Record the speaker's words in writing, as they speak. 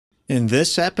In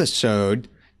this episode,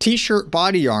 T-shirt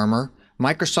body armor,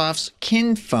 Microsoft's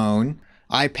Kin phone,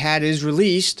 iPad is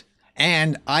released,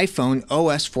 and iPhone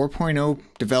OS 4.0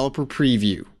 developer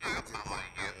preview.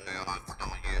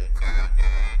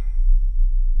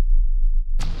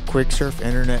 Quicksurf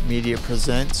Internet Media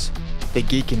presents the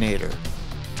Geekinator,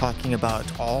 talking about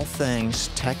all things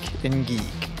tech and geek.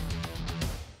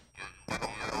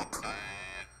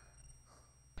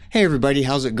 Hey everybody,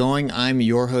 how's it going? I'm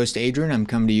your host Adrian. I'm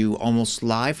coming to you almost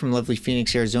live from lovely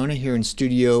Phoenix, Arizona, here in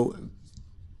Studio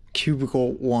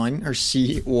Cubicle 1 or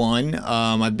C1.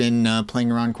 I've been playing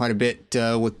around quite a bit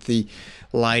with the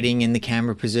lighting and the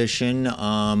camera position.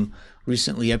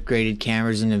 Recently upgraded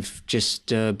cameras and have just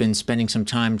been spending some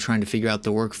time trying to figure out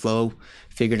the workflow.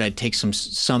 Figured I'd take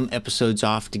some episodes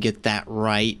off to get that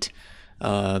right,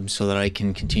 so that I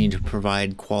can continue to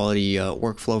provide quality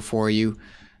workflow for you.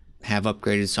 Have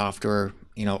upgraded software,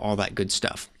 all that good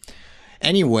stuff.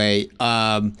 Anyway,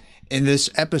 in this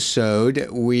episode,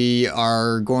 we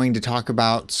are going to talk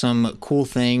about some cool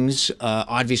things.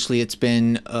 Obviously, it's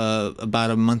been about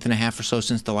a month and a half or so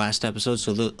since the last episode,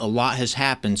 so a lot has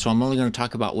happened. So I'm only going to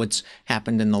talk about what's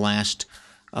happened in the last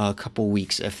couple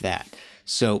weeks, if that.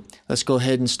 So let's go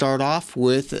ahead and start off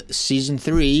with Season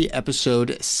 3,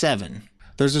 Episode 7.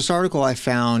 There's this article I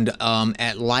found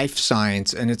at Life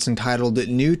Science, and it's entitled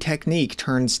 "New Technique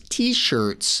Turns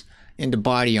T-Shirts into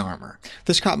Body Armor."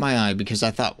 This caught my eye because I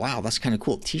thought, wow, that's kind of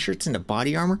cool. T-shirts into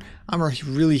body armor? I'm a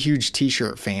really huge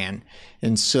T-shirt fan.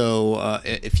 And so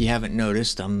if you haven't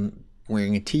noticed, I'm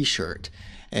wearing a T-shirt.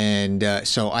 And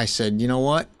so I said, you know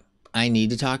what? I need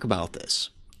to talk about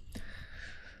this.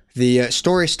 The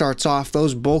story starts off,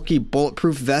 those bulky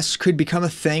bulletproof vests could become a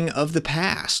thing of the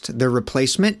past. Their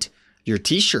replacement? Your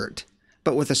T-shirt,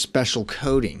 but with a special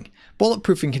coating.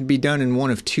 Bulletproofing can be done in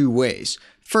one of two ways.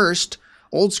 First,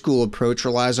 old school approach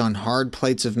relies on hard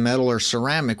plates of metal or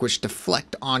ceramic which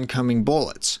deflect oncoming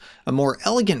bullets. A more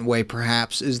elegant way,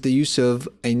 perhaps, is the use of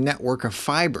a network of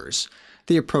fibers,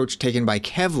 the approach taken by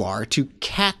Kevlar to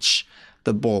catch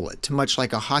the bullet, much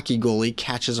like a hockey goalie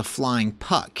catches a flying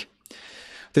puck.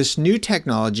 This new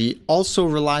technology also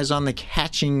relies on the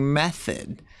catching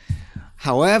method.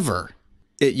 However,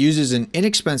 it uses an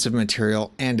inexpensive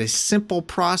material and a simple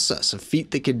process, a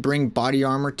feat that could bring body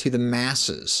armor to the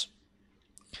masses.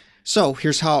 So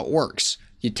here's how it works.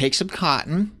 You take some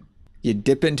cotton, you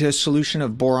dip it into a solution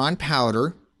of boron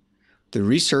powder. The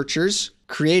researchers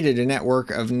created a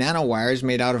network of nanowires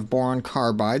made out of boron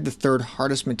carbide, the third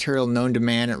hardest material known to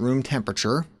man at room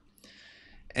temperature.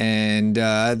 And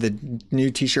the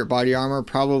new T-shirt body armor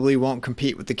probably won't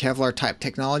compete with the Kevlar type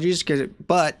technologies,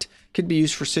 but could be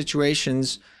used for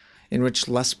situations in which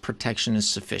less protection is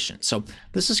sufficient. So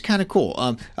this is kind of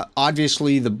cool.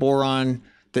 Obviously, the boron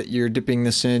that you're dipping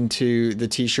this into, the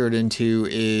T-shirt into,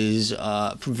 is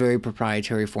very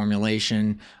proprietary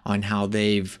formulation on how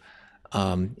they've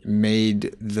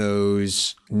made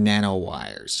those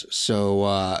nanowires.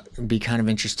 So it'd be kind of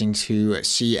interesting to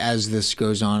see as this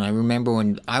goes on. I remember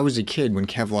when I was a kid, when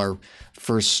Kevlar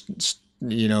first,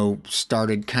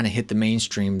 started kind of hit the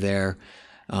mainstream there.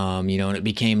 And it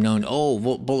became known,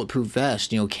 bulletproof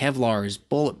vest, Kevlar is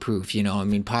bulletproof,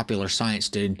 Popular Science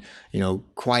did,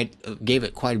 gave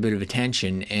it quite a bit of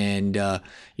attention. And,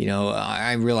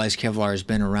 I realize Kevlar has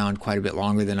been around quite a bit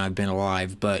longer than I've been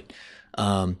alive, but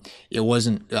it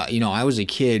wasn't, I was a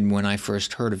kid when I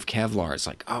first heard of Kevlar. It's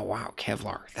like, oh, wow,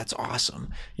 Kevlar, that's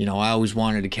awesome. I always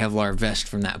wanted a Kevlar vest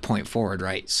from that point forward,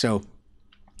 right? So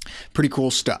pretty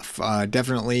cool stuff.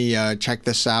 Definitely check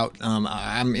this out.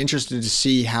 I'm interested to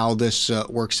see how this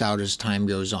works out as time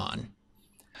goes on.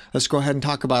 Let's go ahead and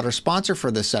talk about our sponsor for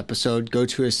this episode,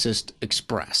 GoToAssist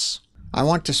Express. I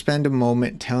want to spend a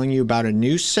moment telling you about a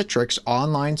new Citrix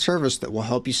online service that will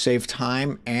help you save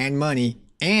time and money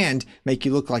and make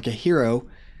you look like a hero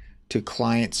to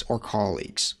clients or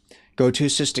colleagues.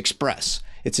 GoToAssist Express.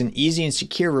 It's an easy and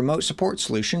secure remote support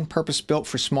solution purpose-built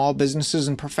for small businesses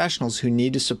and professionals who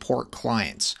need to support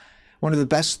clients. One of the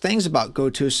best things about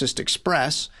GoToAssist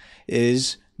Express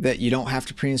is that you don't have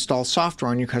to pre-install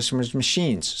software on your customers'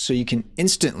 machines, so you can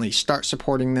instantly start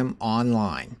supporting them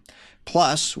online.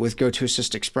 Plus, with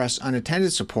GoToAssist Express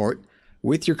unattended support,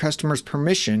 with your customer's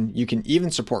permission, you can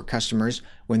even support customers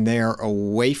when they are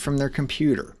away from their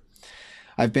computer.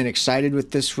 I've been excited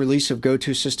with this release of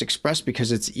GoToAssist Express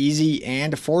because it's easy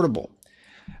and affordable.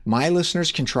 My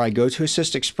listeners can try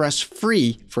GoToAssist Express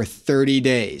free for 30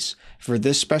 days. For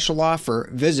this special offer,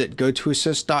 visit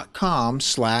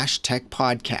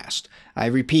gotoassist.com/techpodcast. I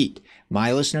repeat,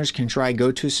 my listeners can try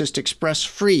GoToAssist Express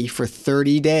free for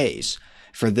 30 days.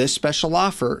 For this special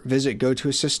offer, visit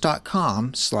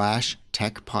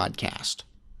gotoassist.com/techpodcast.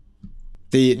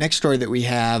 The next story that we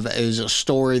have is a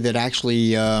story that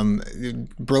actually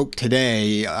broke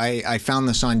today. I found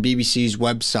this on BBC's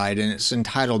website, and it's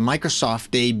entitled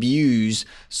Microsoft Debuts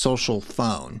Social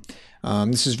Phone.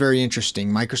 This is very interesting.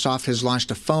 Microsoft has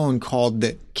launched a phone called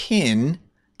the Kin,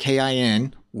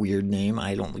 K-I-N, weird name.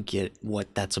 I don't get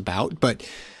what that's about, but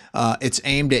it's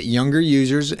aimed at younger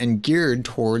users and geared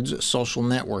towards social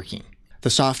networking. The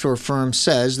software firm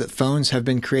says that phones have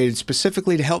been created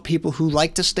specifically to help people who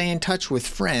like to stay in touch with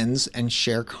friends and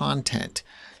share content.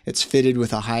 It's fitted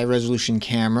with a high-resolution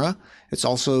camera. It's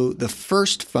also the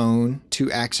first phone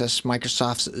to access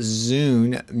Microsoft's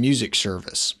Zune music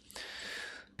service.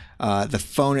 The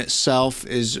phone itself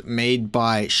is made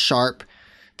by Sharp.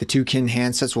 The two Kin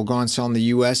handsets will go on sale in the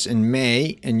US in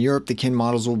May. In Europe, the Kin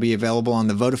models will be available on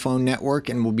the Vodafone network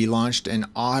and will be launched in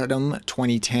autumn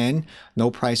 2010.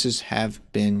 No prices have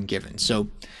been given. So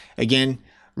again,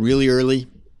 really early.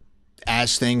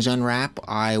 As things unwrap,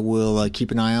 I will keep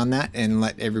an eye on that and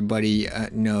let everybody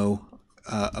know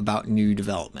about new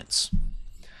developments.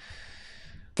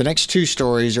 The next two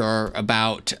stories are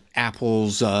about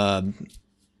Apple's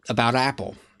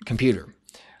Apple computer.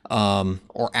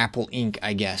 Or Apple Inc.,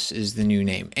 I guess, is the new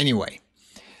name. Anyway,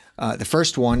 the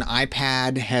first one,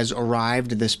 iPad, has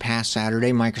arrived this past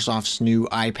Saturday, Microsoft's new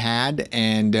iPad,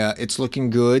 and it's looking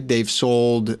good. They've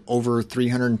sold over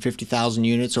 350,000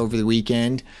 units over the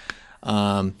weekend.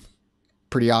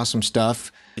 Pretty awesome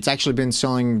stuff. It's actually been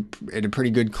selling at a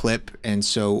pretty good clip, and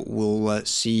so we'll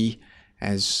see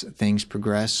as things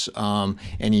progress.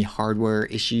 Any hardware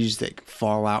issues that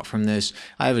fall out from this.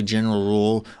 I have a general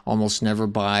rule, almost never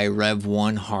buy Rev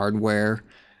 1 hardware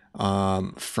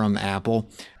from Apple.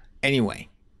 Anyway,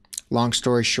 long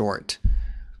story short,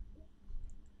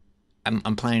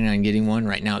 I'm planning on getting one.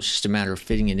 Right now it's just a matter of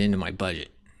fitting it into my budget.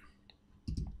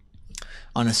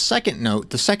 On a second note,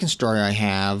 the second story I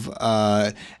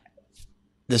have,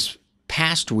 this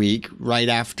past week, right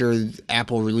after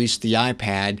Apple released the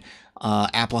iPad,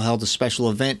 Apple held a special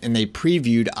event and they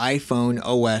previewed iPhone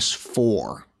OS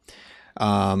 4.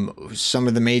 Some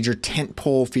of the major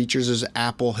tentpole features, as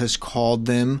Apple has called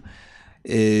them,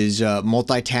 is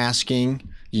multitasking.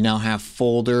 You now have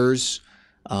folders.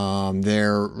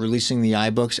 They're releasing the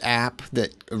iBooks app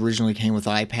that originally came with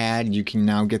iPad. You can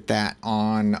now get that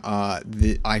on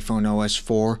the iPhone OS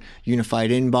 4. Unified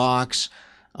inbox.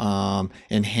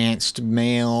 Enhanced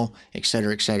mail,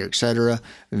 etc., etc., etc.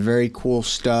 Very cool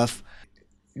stuff.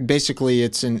 Basically,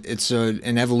 it's an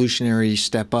evolutionary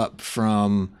step up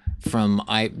from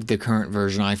the current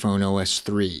version, iPhone OS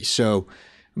 3. So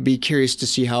be curious to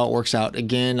see how it works out.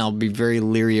 Again, I'll be very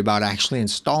leery about actually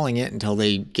installing it until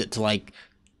they get to like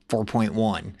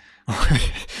 4.1 or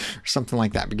something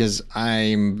like that, because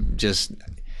I'm just...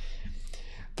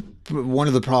 One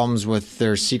of the problems with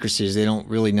their secrecy is they don't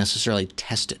really necessarily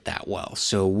test it that well.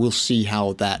 So we'll see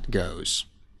how that goes.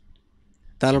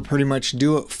 That'll pretty much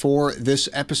do it for this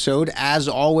episode. As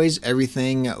always,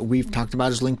 everything we've talked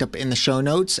about is linked up in the show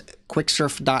notes,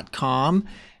 quicksurf.com.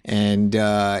 And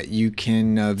you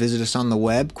can visit us on the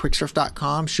web,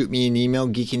 quicksurf.com. Shoot me an email,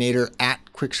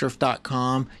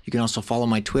 geekinator@quicksurf.com. You can also follow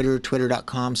my Twitter,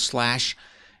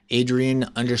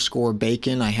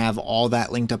 twitter.com/Adrian_Bacon. I have all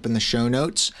that linked up in the show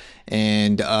notes.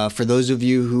 And for those of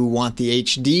you who want the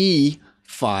HD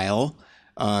file,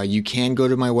 you can go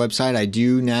to my website. I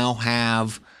do now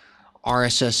have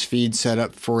RSS feed set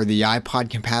up for the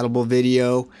iPod compatible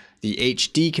video, the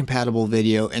HD compatible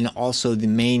video, and also the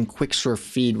main QuickSurf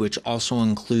feed, which also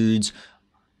includes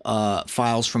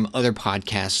files from other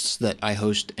podcasts that I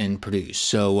host and produce.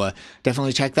 So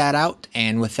definitely check that out.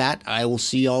 And with that, I will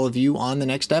see all of you on the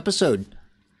next episode.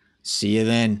 See you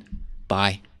then.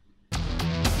 Bye.